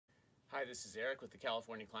Hi, this is Erik with the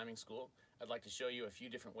California Climbing School. I'd like to show you a few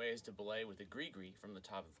different ways to belay with the GriGri from the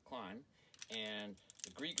top of the climb. And the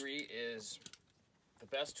GriGri is the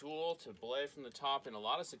best tool to belay from the top in a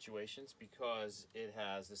lot of situations because it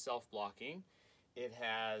has the self-blocking, it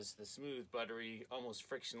has the smooth, buttery, almost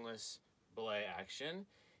frictionless belay action,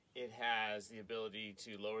 it has the ability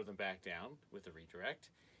to lower them back down with a redirect,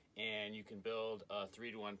 and you can build a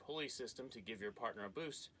 3-to-1 pulley system to give your partner a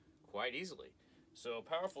boost quite easily. So a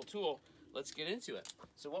powerful tool. Let's get into it.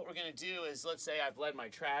 So what we're going to do is, let's say I've led my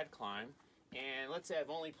trad climb, and let's say I've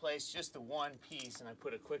only placed just the one piece and I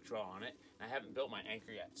put a quick draw on it, and I haven't built my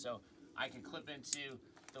anchor yet. So I can clip into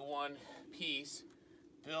the one piece,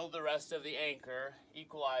 build the rest of the anchor,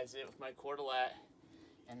 equalize it with my cordelette,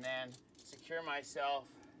 and then secure myself.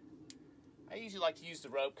 I usually like to use the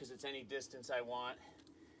rope because it's any distance I want,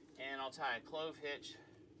 and I'll tie a clove hitch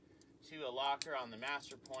to a locker on the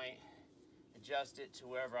master point, adjust it to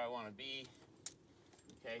wherever I want to be,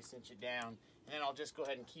 okay, cinch it down, and then I'll just go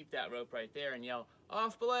ahead and keep that rope right there and yell,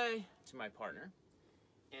 "Off belay," to my partner.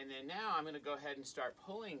 And then now I'm going to go ahead and start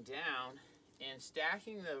pulling down and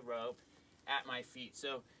stacking the rope at my feet.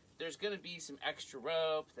 So there's going to be some extra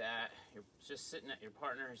rope that you're just sitting at your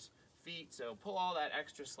partner's feet, so pull all that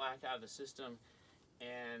extra slack out of the system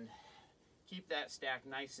and keep that stack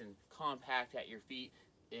nice and compact at your feet,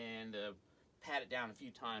 and pat it down a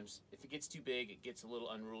few times. If it gets too big, it gets a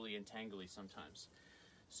little unruly and tangly sometimes.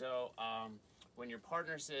 So when your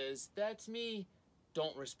partner says, "That's me,"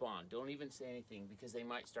 don't respond. Don't even say anything, because they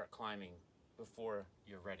might start climbing before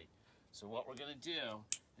you're ready. So what we're going to do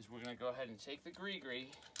is we're going to go ahead and take the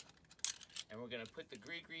GriGri, and we're going to put the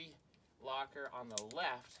GriGri locker on the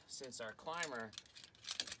left, since our partner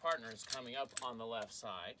is coming up on the left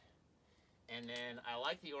side. And then I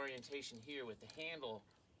like the orientation here with the handle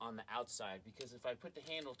on the outside, because if I put the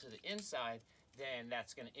handle to the inside, then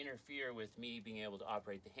that's going to interfere with me being able to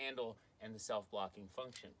operate the handle and the self-blocking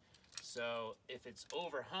function. So if it's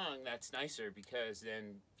overhung, that's nicer, because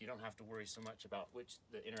then you don't have to worry so much about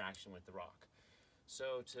the interaction with the rock.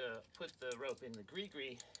 So to put the rope in the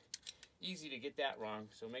GriGri, easy to get that wrong,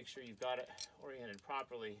 so make sure you've got it oriented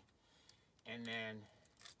properly, and then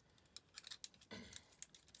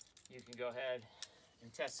you can go ahead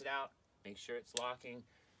and test it out, make sure it's locking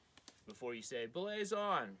before you say, "Belay's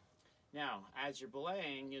on." Now, as you're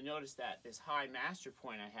belaying, you'll notice that this high master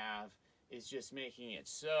point I have is just making it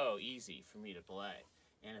so easy for me to belay.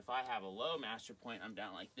 And if I have a low master point, I'm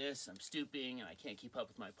down like this, I'm stooping, and I can't keep up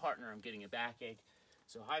with my partner, I'm getting a backache.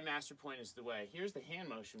 So high master point is the way. Here's the hand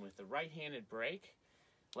motion with the right-handed brake,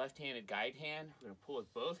 left-handed guide hand. We're going to pull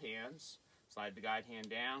with both hands, slide the guide hand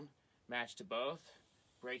down, match to both,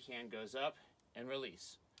 brake hand goes up, and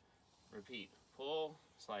release. Repeat. Pull,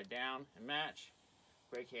 slide down, and match.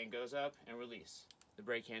 Brake hand goes up, and release. The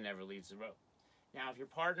brake hand never leaves the rope. Now, if your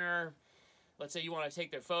partner, let's say you want to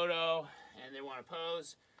take their photo and they want to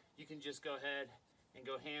pose, you can just go ahead and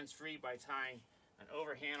go hands-free by tying an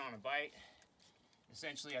overhand on a bite,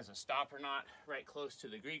 essentially as a stopper knot right close to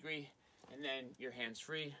the GriGri, and then you're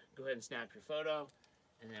hands-free. Go ahead and snap your photo,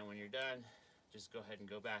 and then when you're done, just go ahead and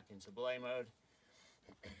go back into belay mode.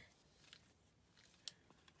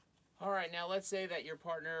 All right, now let's say that your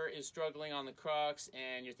partner is struggling on the crux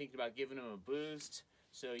and you're thinking about giving them a boost.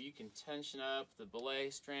 So you can tension up the belay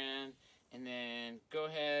strand and then go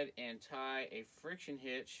ahead and tie a friction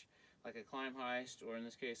hitch, like a climb heist, or in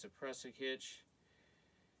this case a pressing hitch.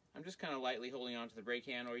 I'm just kind of lightly holding onto the brake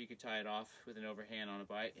hand, or you could tie it off with an overhand on a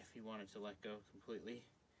bite if you wanted to let go completely.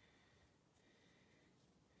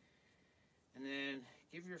 And then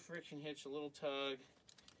give your friction hitch a little tug,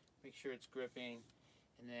 make sure it's gripping.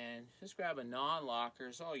 And then just grab a non-locker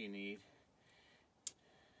is all you need.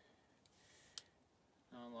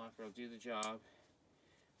 Non-locker will do the job.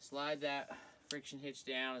 Slide that friction hitch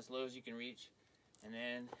down as low as you can reach, and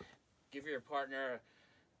then give your partner,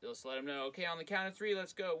 just let them know, okay, on the count of 3,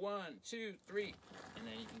 let's go. 1, 2, 3. And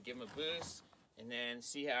then you can give them a boost, and then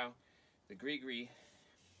see how the GriGri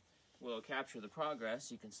will capture the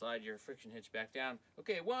progress. You can slide your friction hitch back down.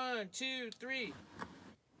 Okay, 1, 2, 3.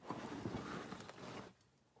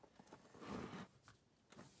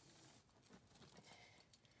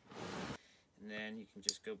 And then you can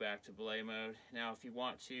just go back to belay mode. Now, if you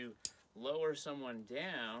want to lower someone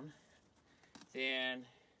down, then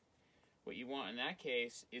what you want in that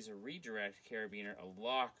case is a redirect carabiner, a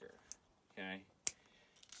locker, okay?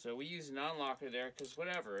 So we use a non-locker there because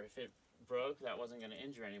whatever, if it broke, that wasn't going to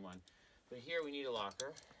injure anyone. But here we need a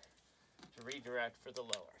locker to redirect for the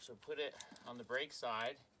lower. So put it on the brake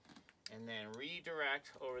side and then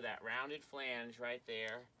redirect over that rounded flange right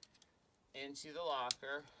there into the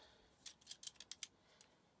locker.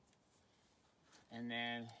 and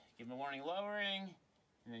then give them a warning lowering,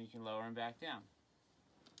 and then you can lower them back down.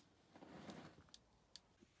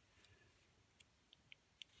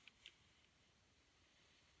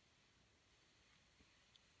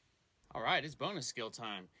 All right, it's bonus skill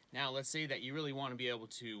time. Now let's say that you really want to be able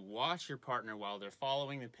to watch your partner while they're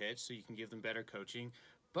following the pitch so you can give them better coaching,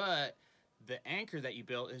 but the anchor that you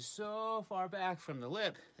built is so far back from the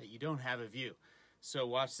lip that you don't have a view. So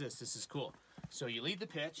watch this, this is cool. So you lead the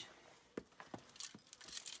pitch.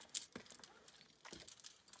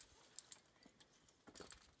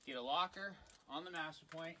 Get a locker on the master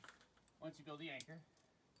point once you build the anchor.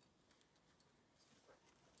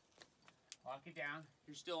 Lock it down.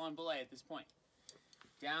 You're still on belay at this point.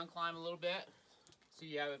 Down, climb a little bit so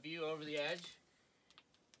you have a view over the edge.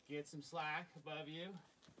 Get some slack above you.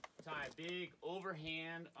 Tie a big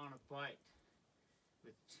overhand on a bite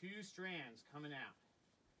with 2 strands coming out.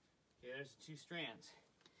 Okay, there's 2 strands.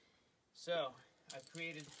 So I've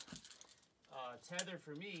created a tether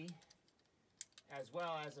for me as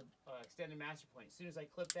well as an extended master point. As soon as I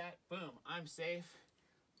clip that, boom, I'm safe.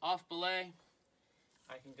 Off belay.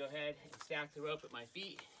 I can go ahead and stack the rope at my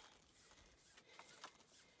feet.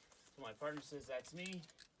 So my partner says that's me.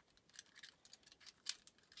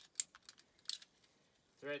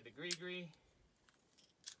 Thread the GriGri.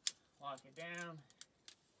 Lock it down.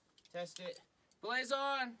 Test it. Belay's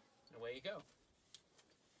on. And away you go.